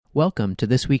Welcome to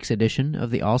this week's edition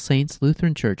of the All Saints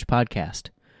Lutheran Church podcast.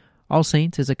 All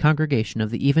Saints is a congregation of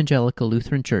the Evangelical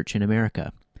Lutheran Church in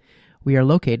America. We are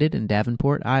located in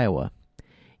Davenport, Iowa.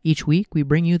 Each week we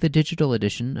bring you the digital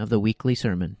edition of the weekly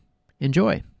sermon.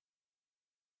 Enjoy!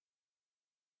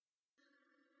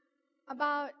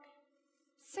 About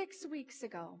 6 weeks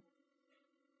ago,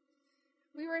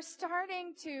 we were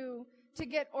starting to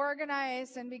get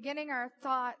organized and beginning our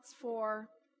thoughts for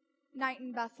Night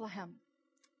in Bethlehem.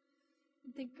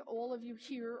 I think all of you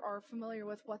here are familiar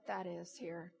with what that is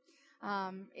here.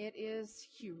 It is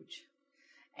huge.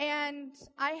 And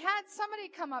I had somebody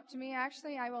come up to me.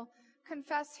 Actually, I will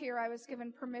confess here, I was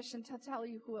given permission to tell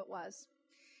you who it was.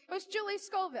 It was Julie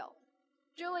Scoville.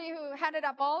 Julie, who headed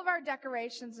up all of our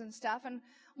decorations and stuff. And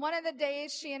one of the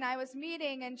days she and I was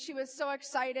meeting, and she was so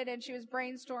excited, and she was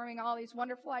brainstorming all these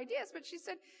wonderful ideas. But she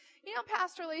said, you know,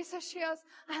 Pastor Lisa, she goes,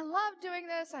 I love doing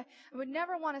this. I would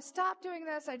never want to stop doing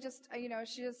this.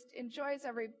 She just enjoys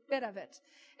every bit of it.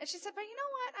 And she said, but you know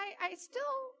what? I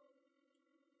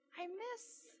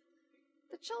miss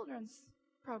the children's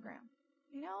program.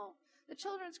 You know, the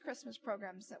children's Christmas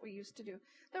programs that we used to do.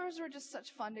 Those were just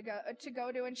such fun to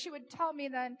go to. And she would tell me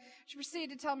then, she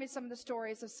proceeded to tell me some of the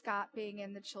stories of Scott being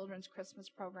in the children's Christmas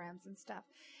programs and stuff.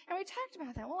 And we talked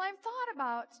about that. Well, I've thought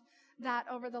about that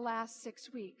over the last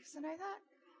 6 weeks. And I thought,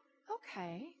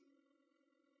 okay,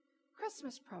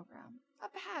 Christmas program, a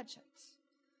pageant.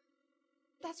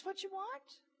 That's what you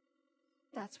want?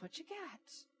 That's what you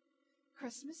get.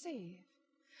 Christmas Eve.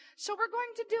 So we're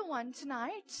going to do one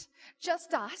tonight,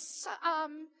 just us.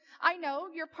 I know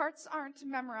your parts aren't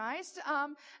memorized.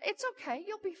 It's okay,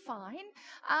 you'll be fine.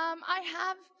 I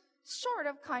have sort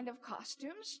of kind of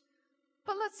costumes.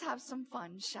 But let's have some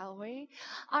fun, shall we?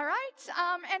 All right.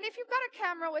 And if you've got a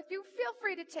camera with you, feel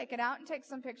free to take it out and take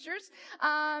some pictures.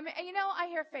 And I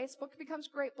hear Facebook becomes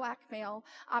great blackmail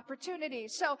opportunity.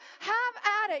 So have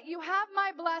at it. You have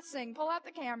my blessing. Pull out the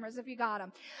cameras if you got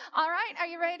them. All right. Are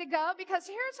you ready to go? Because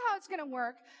here's how it's going to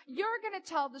work. You're going to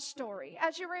tell the story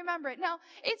as you remember it. Now,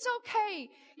 it's okay.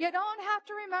 You don't have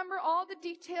to remember all the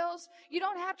details. You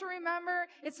don't have to remember.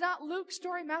 It's not Luke's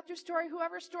story, Matthew's story,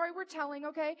 whoever's story we're telling,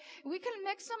 okay? We can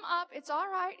mix them up. It's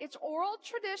all right. It's oral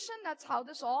tradition. That's how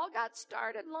this all got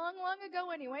started long, long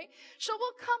ago anyway. So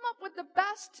we'll come up with the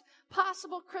best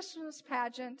possible Christmas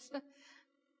pageant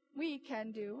we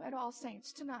can do at All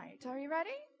Saints tonight. Are you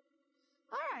ready?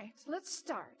 All right, let's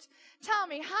start. Tell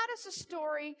me, how does a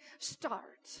story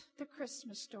start? The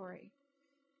Christmas story.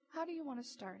 How do you want to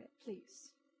start it,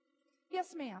 please?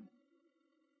 Yes, ma'am.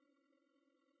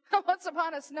 Once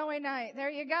upon a snowy night. There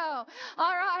you go.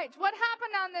 All right. What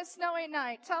happened on this snowy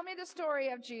night? Tell me the story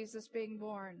of Jesus being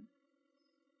born.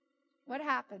 What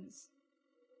happens?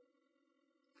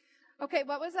 Okay,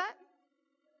 what was that?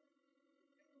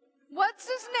 What's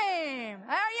his name?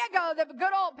 There you go, the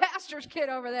good old pastor's kid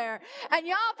over there. And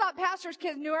y'all thought pastor's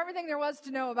kids knew everything there was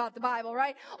to know about the Bible,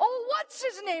 right? Oh, what's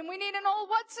his name? We need an old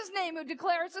what's his name who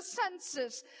declares a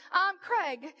census.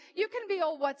 Craig, you can be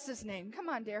old what's his name. Come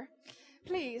on, dear.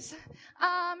 Please.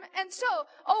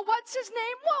 What's his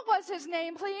name? What was his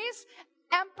name, please?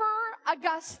 Emperor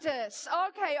Augustus.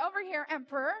 Okay, over here,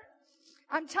 Emperor.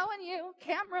 I'm telling you,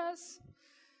 cameras.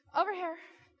 Over here.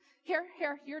 Here.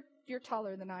 You're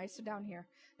taller than I, so down here.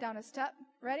 Down a step.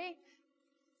 Ready?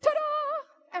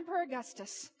 Ta-da! Emperor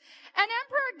Augustus. And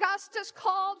Emperor Augustus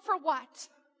called for what?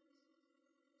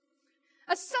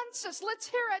 A census. Let's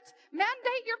hear it.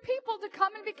 Mandate your people to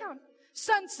come and be counted.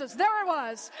 Census. There it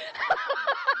was.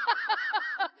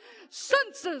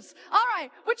 Census. All right.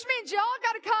 Which means y'all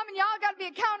got to come and y'all got to be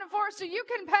accounted for so you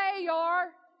can pay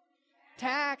your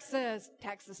taxes.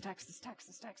 Taxes.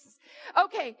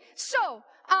 Okay. So,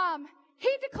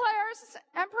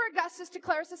 Emperor Augustus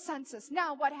declares a census.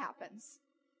 Now what happens?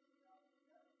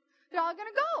 They're all going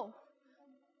to go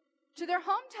to their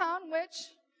hometown,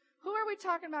 who are we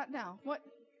talking about now? What?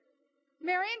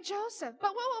 Mary and Joseph.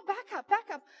 But whoa, back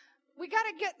up. We got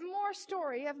to get more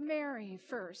story of Mary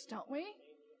first, don't we?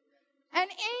 An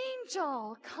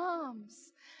angel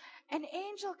comes. I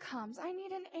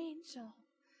need an angel.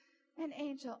 An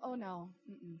angel. Oh, no.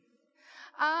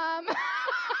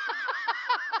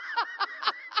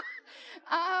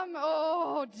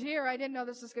 Oh, dear. I didn't know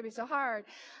this was going to be so hard.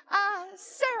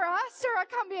 Sarah,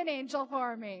 come be an angel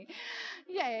for me.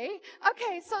 Yay.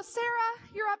 Okay, so Sarah,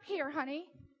 you're up here, honey.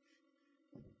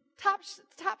 Top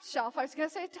shelf. I was going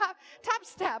to say top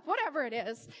step, whatever it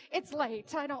is. It's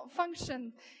late. I don't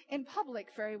function in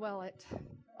public very well at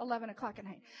 11 o'clock at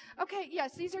night. Okay,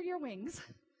 yes, these are your wings.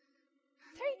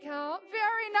 There you go.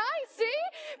 Very nice. See?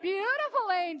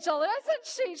 Beautiful angel, isn't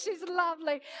she? She's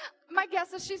lovely. My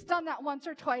guess is she's done that once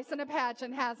or twice in a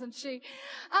pageant, hasn't she?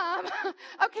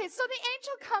 Okay, so the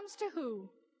angel comes to who?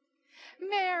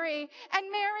 Mary.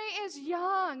 And Mary is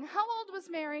young. How old was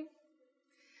Mary?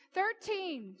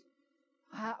 13.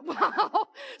 Wow,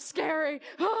 scary.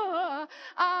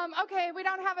 Okay, we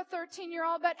don't have a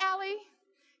 13-year-old, but Allie,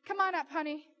 come on up,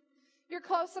 honey. You're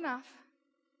close enough.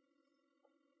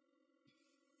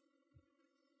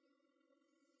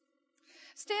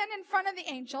 Stand in front of the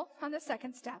angel on the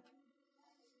second step.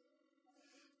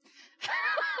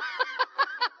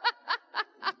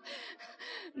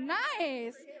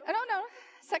 Nice. I don't know.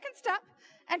 Second step,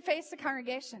 and face the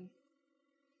congregation.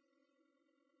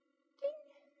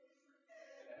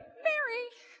 Mary.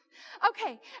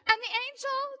 Okay, and the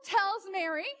angel tells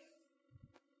Mary,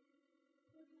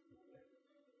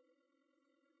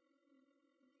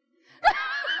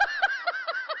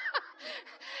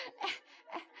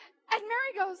 and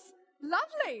Mary goes,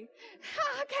 lovely.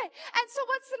 Okay, and so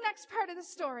what's the next part of the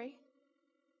story?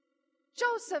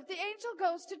 Joseph. The angel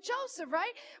goes to Joseph,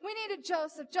 right? We needed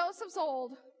Joseph. Joseph's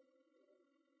old.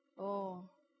 Oh.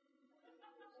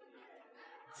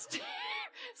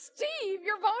 Steve,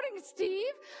 you're voting,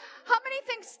 Steve. How many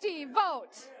think Steve?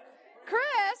 Vote.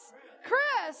 Chris.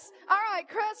 All right,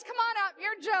 Chris, come on up.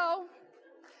 You're Joe.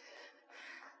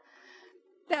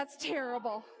 That's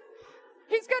terrible.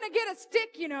 He's going to get a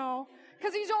stick,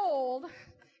 because he's old.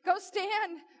 Go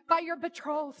stand by your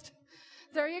betrothed.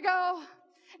 There you go.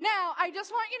 Now, I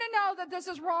just want you to know that this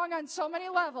is wrong on so many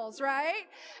levels, right?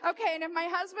 Okay, and if my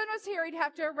husband was here, he'd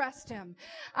have to arrest him.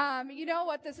 You know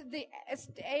what the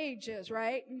age is,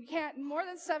 right? You can't, more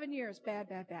than 7 years. Bad.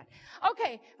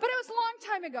 Okay, but it was a long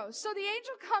time ago. So the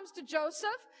angel comes to Joseph,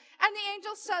 and the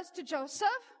angel says to Joseph,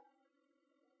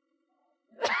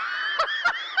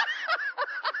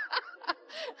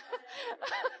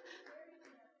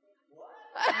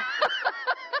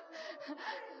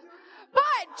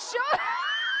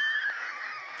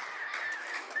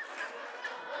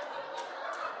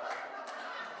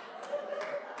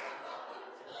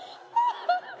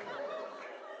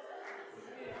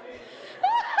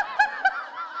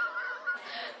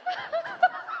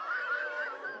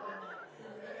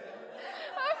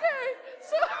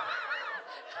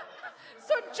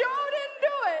 so Joe didn't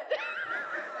do it.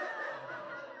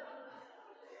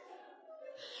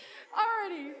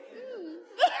 Alrighty.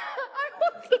 I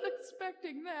wasn't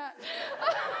expecting that.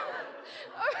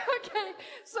 Okay,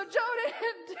 so Joe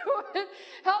didn't do it.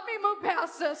 Help me move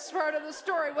past this part of the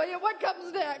story, will you? What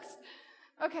comes next?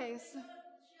 Okay. So,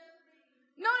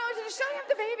 no, did you show him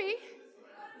the baby?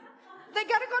 They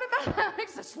got to go to Bethlehem. He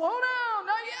said, slow down,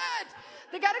 not yet.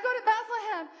 They got to go to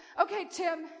Bethlehem. Okay,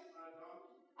 Tim.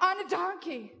 On a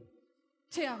donkey.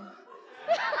 Tim.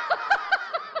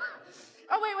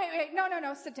 Oh, wait.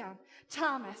 No, sit down.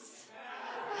 Thomas.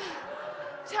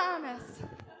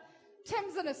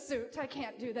 Tim's in a suit. I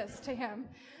can't do this to him.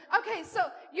 Okay, so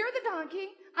you're the donkey.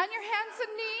 On your hands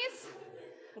and knees.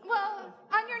 Well,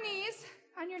 on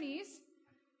your knees.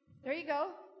 There you go.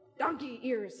 Donkey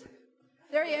ears.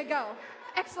 There you go.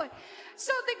 Excellent.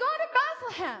 So they go to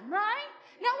Bethlehem, right?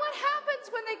 Now what happens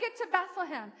when they get to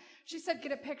Bethlehem? She said,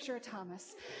 get a picture of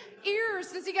Thomas.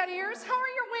 Ears. Does he got ears? How are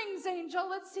your wings, Angel?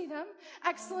 Let's see them.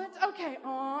 Excellent. Okay.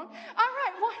 All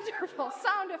right. Wonderful.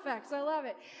 Sound effects. I love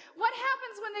it. What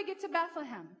happens when they get to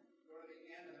Bethlehem?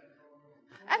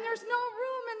 And there's no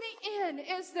room in the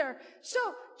inn, is there?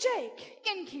 So, Jake,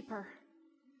 innkeeper.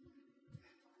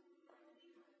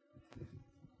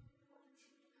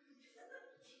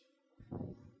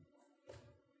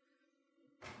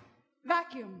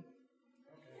 Vacuum.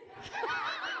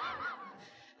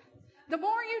 The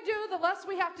more you do, the less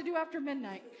we have to do after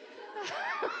midnight.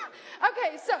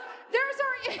 Okay, so there's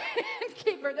our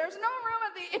innkeeper. There's no room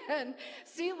at the inn.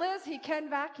 See, Liz, he can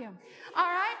vacuum. All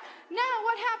right, now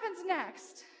what happens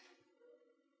next?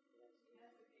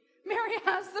 Mary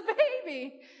has the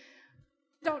baby.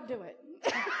 Don't do it.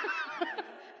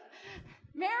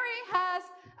 Mary has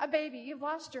a baby. You've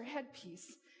lost your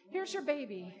headpiece. Here's your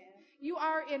baby. You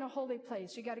are in a holy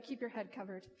place. You got to keep your head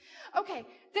covered. Okay,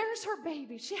 there's her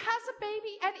baby. She has a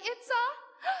baby, and it's a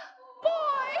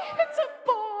boy. It's a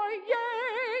boy.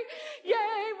 Yay.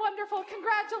 Yay. Wonderful.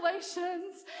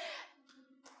 Congratulations.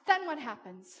 Then what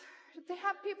happens? They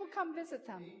have people come visit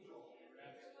them.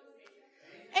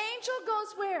 Angel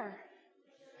goes where?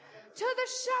 To the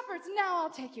shepherds. Now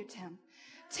I'll take you, Tim.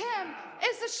 Tim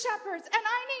is the shepherds, and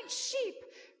I need sheep.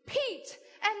 Pete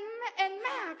and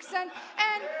Max and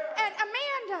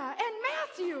Amanda and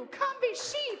Matthew, come be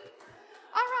sheep.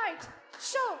 All right,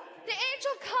 so the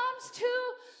angel comes to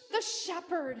the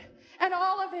shepherd, and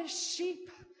all of his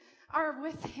sheep are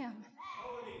with him.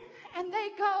 and they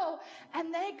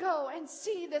go and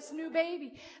see this new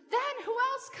baby. Then who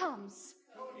else comes?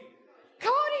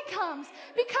 Cody comes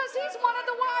because he's one of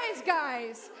the wise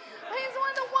guys. He's one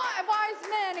of the wise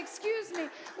men, excuse me.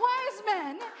 Wise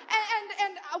men.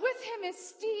 And with him is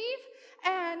Steve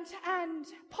and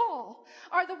Paul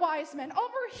are the wise men.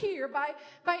 Over here by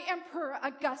Emperor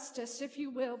Augustus, if you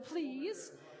will,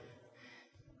 please.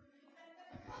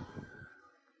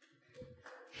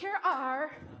 Here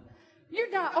are...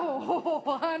 You're not...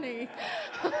 Oh, honey.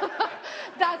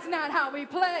 That's not how we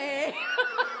play.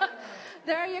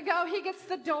 There you go. He gets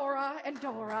the Dora and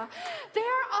Dora. There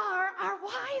are our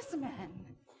wise men.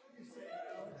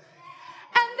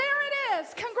 And there it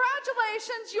is.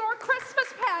 Congratulations, your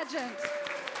Christmas pageant.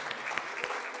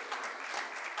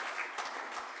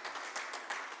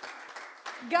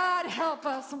 God help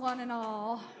us one and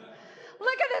all.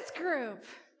 Look at this group.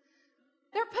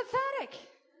 They're pathetic.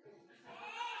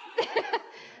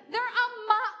 They're a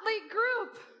motley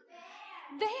group.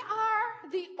 They are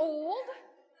the old,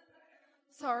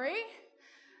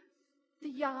 the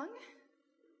young,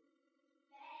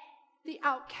 the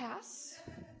outcasts,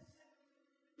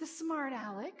 the smart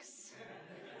Alex,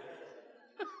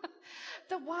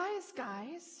 the wise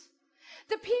guys,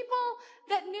 the people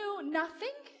that knew nothing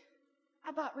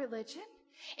about religion.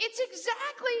 It's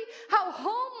exactly how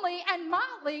homely and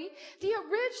motley the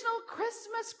original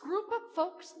Christmas group of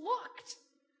folks looked.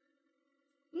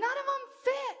 None of them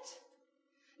fit.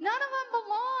 None of them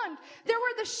belonged. There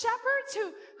were the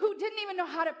shepherds who didn't even know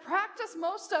how to practice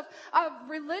most of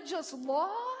religious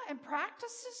law and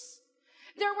practices.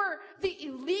 There were the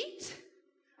elite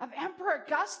of Emperor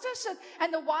Augustus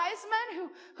and the wise men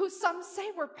who some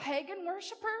say were pagan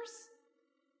worshipers.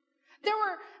 There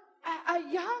were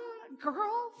a young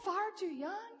girl, far too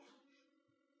young,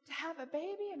 to have a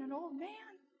baby and an old man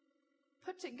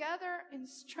put together in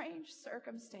strange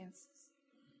circumstances.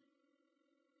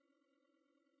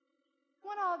 I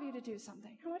want all of you to do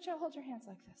something. I want you to hold your hands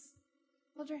like this.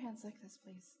 Hold your hands like this,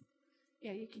 please.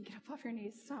 Yeah, you can get up off your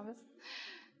knees, Thomas.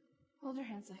 Hold your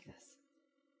hands like this.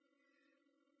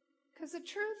 Because the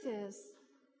truth is,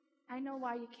 I know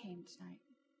why you came tonight.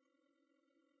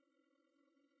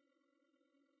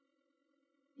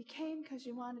 You came because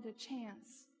you wanted a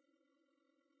chance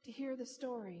to hear the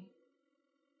story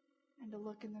and to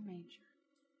look in the manger.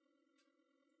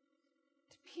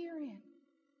 To peer in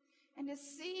and to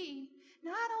see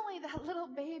not only that little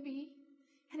baby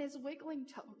and his wiggling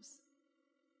toes,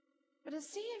 but to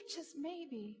see if just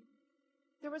maybe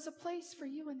there was a place for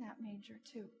you in that manger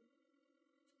too.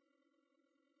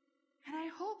 And I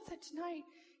hope that tonight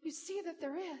you see that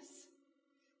there is.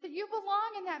 That you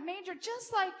belong in that manger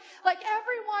just like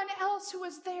everyone else who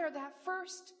was there that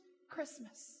first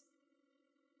Christmas.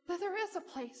 That there is a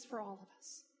place for all of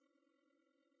us.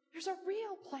 There's a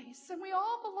real place, and we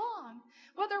all belong.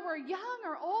 Whether we're young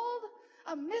or old,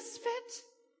 a misfit,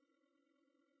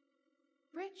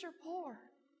 rich or poor,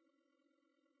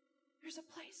 there's a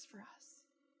place for us.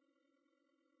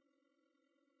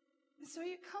 And so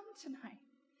you come tonight,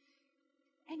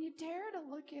 and you dare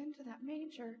to look into that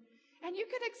manger, and you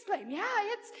could exclaim, yeah,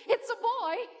 it's a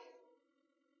boy.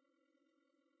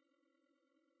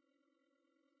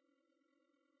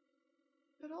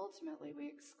 But ultimately we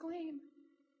exclaim,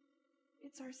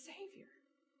 it's our Savior.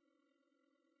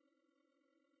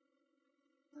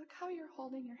 Look how you're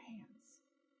holding your hands,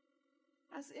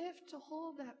 as if to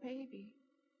hold that baby.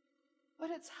 But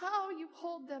it's how you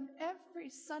hold them every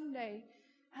Sunday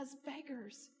as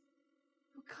beggars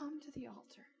who come to the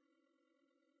altar,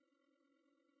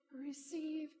 who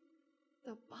receive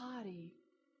the body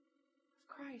of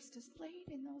Christ is laid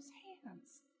in those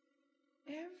hands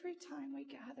every time we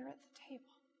gather at the table.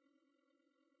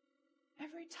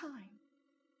 Every time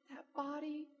that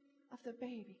body of the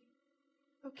baby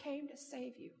who came to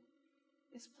save you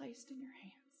is placed in your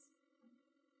hands.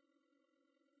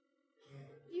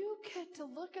 You get to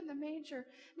look in the manger,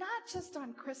 not just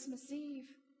on Christmas Eve,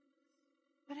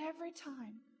 but every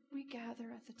time we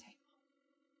gather at the table.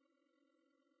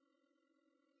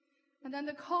 And then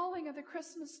the calling of the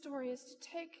Christmas story is to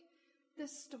take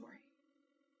this story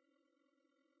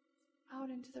out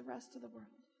into the rest of the world.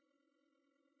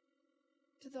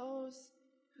 To those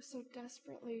who so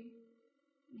desperately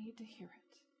need to hear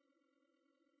it.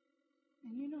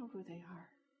 And you know who they are.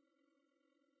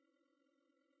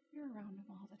 You're around them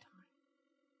all the time.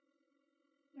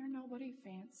 They're nobody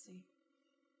fancy.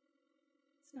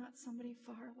 It's not somebody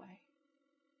far away.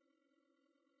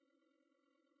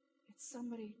 It's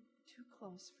somebody too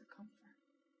close for comfort,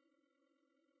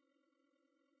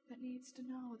 that needs to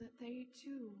know that they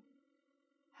too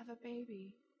have a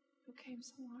baby who came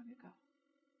so long ago.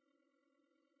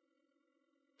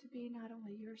 to be not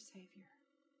only your Savior,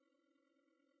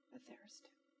 but theirs too.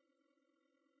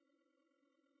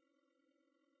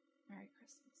 Merry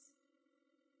Christmas.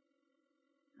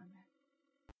 Amen.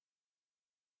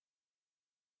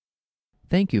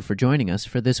 Thank you for joining us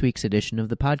for this week's edition of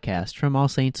the podcast from All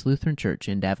Saints Lutheran Church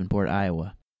in Davenport,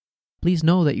 Iowa. Please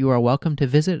know that you are welcome to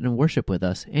visit and worship with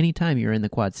us anytime you're in the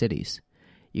Quad Cities.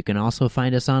 You can also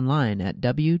find us online at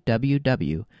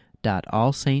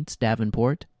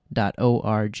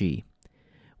www.allsaintsdavenport.org.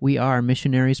 We are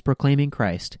missionaries proclaiming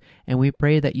Christ, and we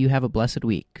pray that you have a blessed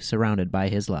week surrounded by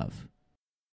His love.